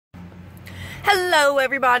Hello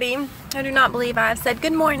everybody. I do not believe I've said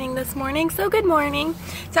good morning this morning, so good morning.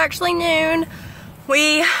 It's actually noon.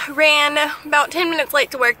 We ran about 10 minutes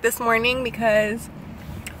late to work this morning because,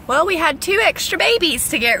 well, we had 2 extra babies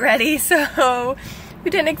to get ready, so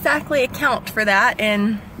we didn't exactly account for that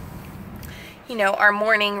in, you know, our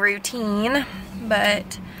morning routine,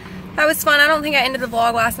 but that was fun. I don't think I ended the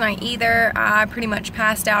vlog last night either. I pretty much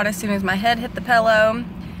passed out as soon as my head hit the pillow.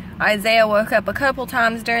 Isaiah woke up a couple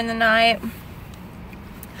times during the night.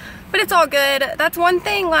 But it's all good. That's one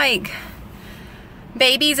thing, like,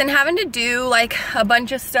 babies and having to do, like, a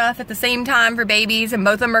bunch of stuff at the same time for babies, and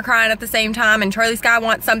both of them are crying at the same time, and CharlieSkyy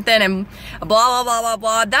wants something, and blah, blah, blah, blah,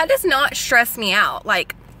 blah. That does not stress me out.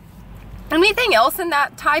 Like, anything else in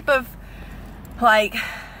that type of, like,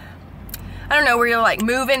 I don't know, where you're, like,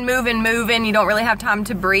 moving, you don't really have time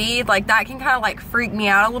to breathe. Like, that can kind of, like, freak me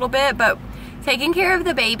out a little bit, but taking care of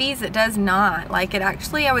the babies, it does not. Like, it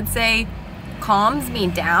actually, I would say, calms me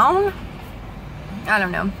down. I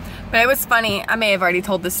don't know, but it was funny. I may have already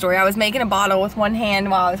told this story. I was making a bottle with one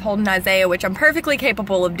hand while I was holding Isaiah, which I'm perfectly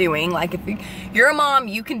capable of doing. Like, if you're a mom,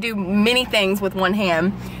 you can do many things with one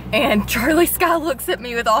hand. And CharlieSkyy looks at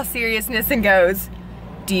me with all seriousness and goes,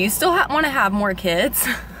 "Do you still want to have more kids?"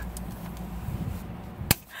 I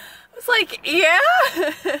was like, yeah.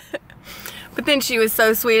 But then she was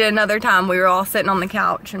so sweet. Another time we were all sitting on the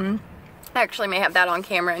couch, and I actually may have that on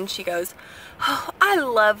camera, and she goes, "Oh, I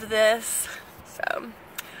love this." So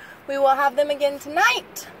we will have them again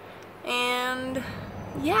tonight, and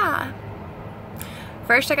yeah.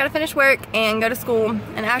 First I gotta finish work and go to school,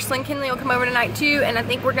 and Ashley and Kinley will come over tonight too, and I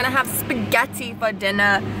think we're gonna have spaghetti for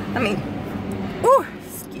dinner. Ooh,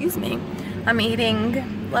 excuse me. I'm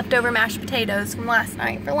eating leftover mashed potatoes from last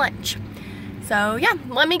night for lunch. So yeah,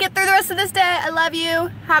 let me get through the rest of this day. I love you.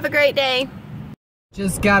 Have a great day.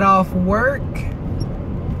 Just got off work,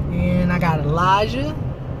 and I got Elijah.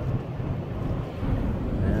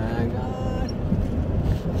 I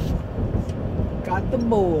got the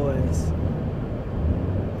boys.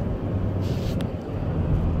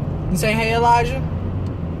 You say hey, Elijah?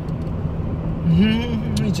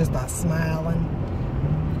 He's just not smiling.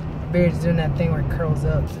 Beard's doing that thing where it curls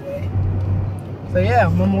up today. So yeah,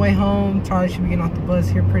 I'm on my way home. Charlie should be getting off the bus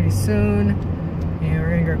here pretty soon. And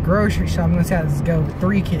we're gonna go grocery shopping. Let's see how this go with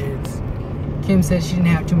 3 kids. Kim said she didn't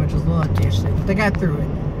have too much luck yesterday, but they got through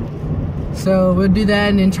it. So we'll do that,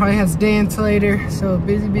 and then Charlie has dance later. So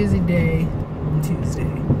busy day on Tuesday.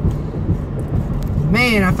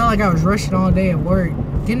 Man, I felt like I was rushing all day at work.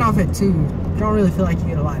 Getting off at 2, don't really feel like you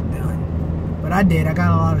get a lot done. But I did, I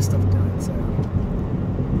got a lot of stuff done, so.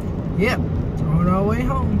 Yep, on our way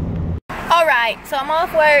home. Alright, so I'm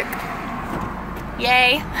off work.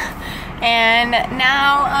 Yay. And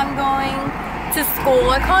now I'm going to school.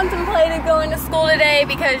 I contemplated going to school today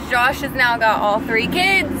because Josh has now got all 3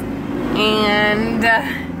 kids, and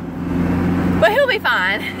but he'll be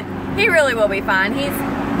fine. He really will be fine.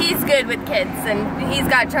 He's good with kids, and he's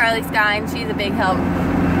got CharlieSkyy, and she's a big help.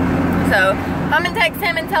 So I'm gonna text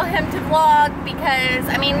him and tell him to vlog because,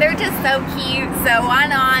 I mean, they're just so cute, so why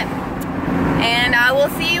not? And I will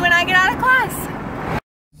see you when I get out of class.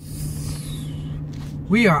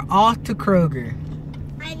 We are off to Kroger.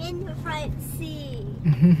 I'm in the front seat.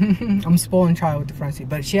 I'm spoiling Charlie with the front seat,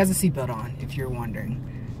 but she has a seatbelt on, if you're wondering.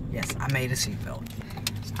 Yes, I made a seatbelt.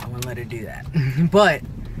 I wouldn't let her do that. But,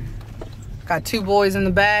 got 2 boys in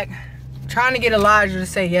the back. I'm trying to get Elijah to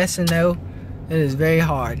say yes and no. It is very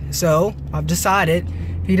hard. So, I've decided,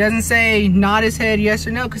 if he doesn't say nod his head yes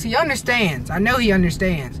or no, because he understands. I know he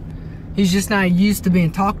understands. He's just not used to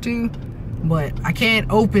being talked to. But I can't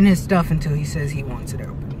open his stuff until he says he wants it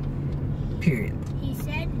open. Period. He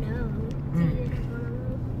said no.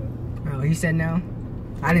 Oh, he said no?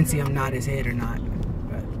 I didn't see him nod his head or not.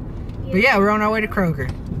 But yeah, we're on our way to Kroger.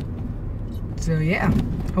 So yeah,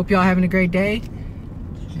 hope y'all having a great day.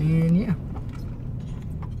 And yeah.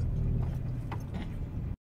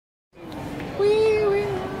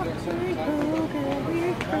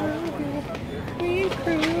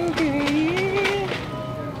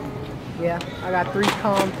 Yeah, I got 3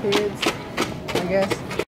 calm kids, I guess.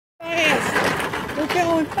 Fast! We're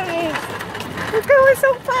going fast! We're going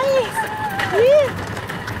so fast! Yeah!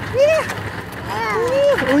 Yeah!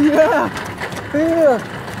 Yeah! Oh yeah! Yeah!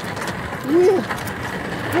 Yeah!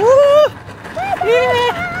 Woo!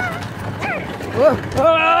 Yeah! Whoa.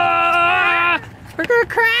 Ah! We're gonna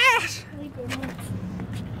crash!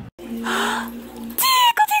 Tickle,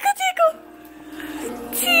 tickle, tickle!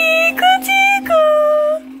 Tickle, tickle!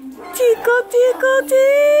 Tickle, tickle,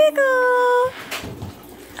 tickle!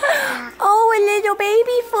 Oh, a little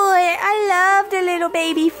baby foot. I love the little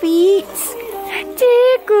baby feet.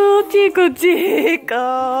 Tickle, chico,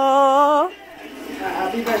 chico.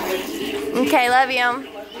 Okay, love you.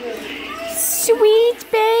 Sweet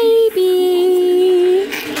baby.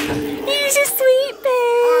 He's a sweet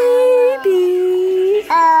baby.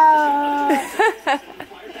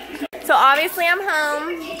 So obviously I'm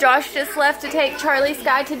home. Josh just left to take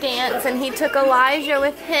CharlieSkyy to dance, and he took Elijah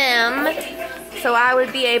with him so I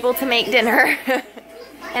would be able to make dinner.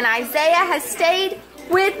 And Isaiah has stayed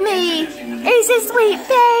with me. He's a sweet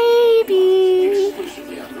baby.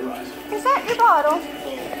 Is that your bottle?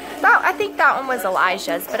 Oh, I think that one was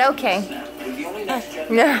Elijah's, but okay.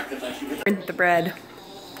 Yeah. The bread.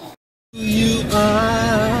 You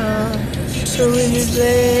are so in your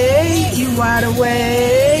late, you wide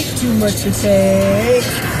awake, too much to take.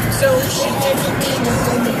 So she taking me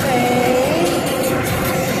within the pain.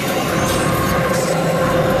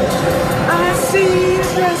 I see you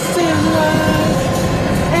dressed in white,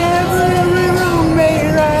 every room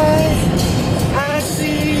made right. I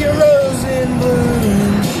see your rose in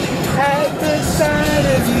bloom at the sight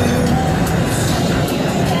of you.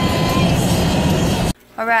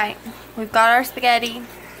 Alright, we've got our spaghetti.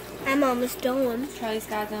 I'm almost done.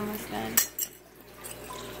 CharlieSkyy's almost done.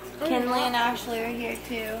 Kinley and Ashley are here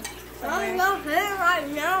too. I'm not here right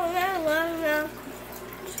now. No.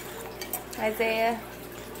 Isaiah,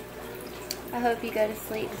 I hope you go to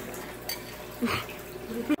sleep.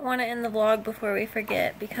 I want to end the vlog before we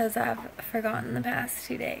forget because I've forgotten the past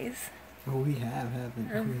 2 days. Oh, we haven't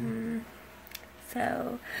we?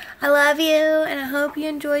 So, I love you, and I hope you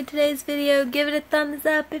enjoyed today's video. Give it a thumbs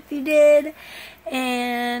up if you did.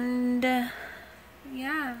 And,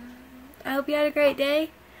 yeah. I hope you had a great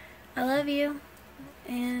day. I love you.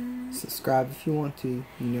 And Subscribe if you want to.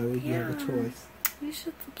 You know you have a choice. You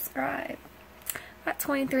should subscribe. Got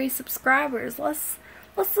 23 subscribers. Let's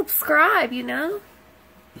subscribe, you know?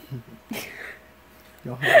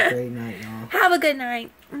 Y'all have a great night, y'all. Have a good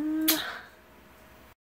night.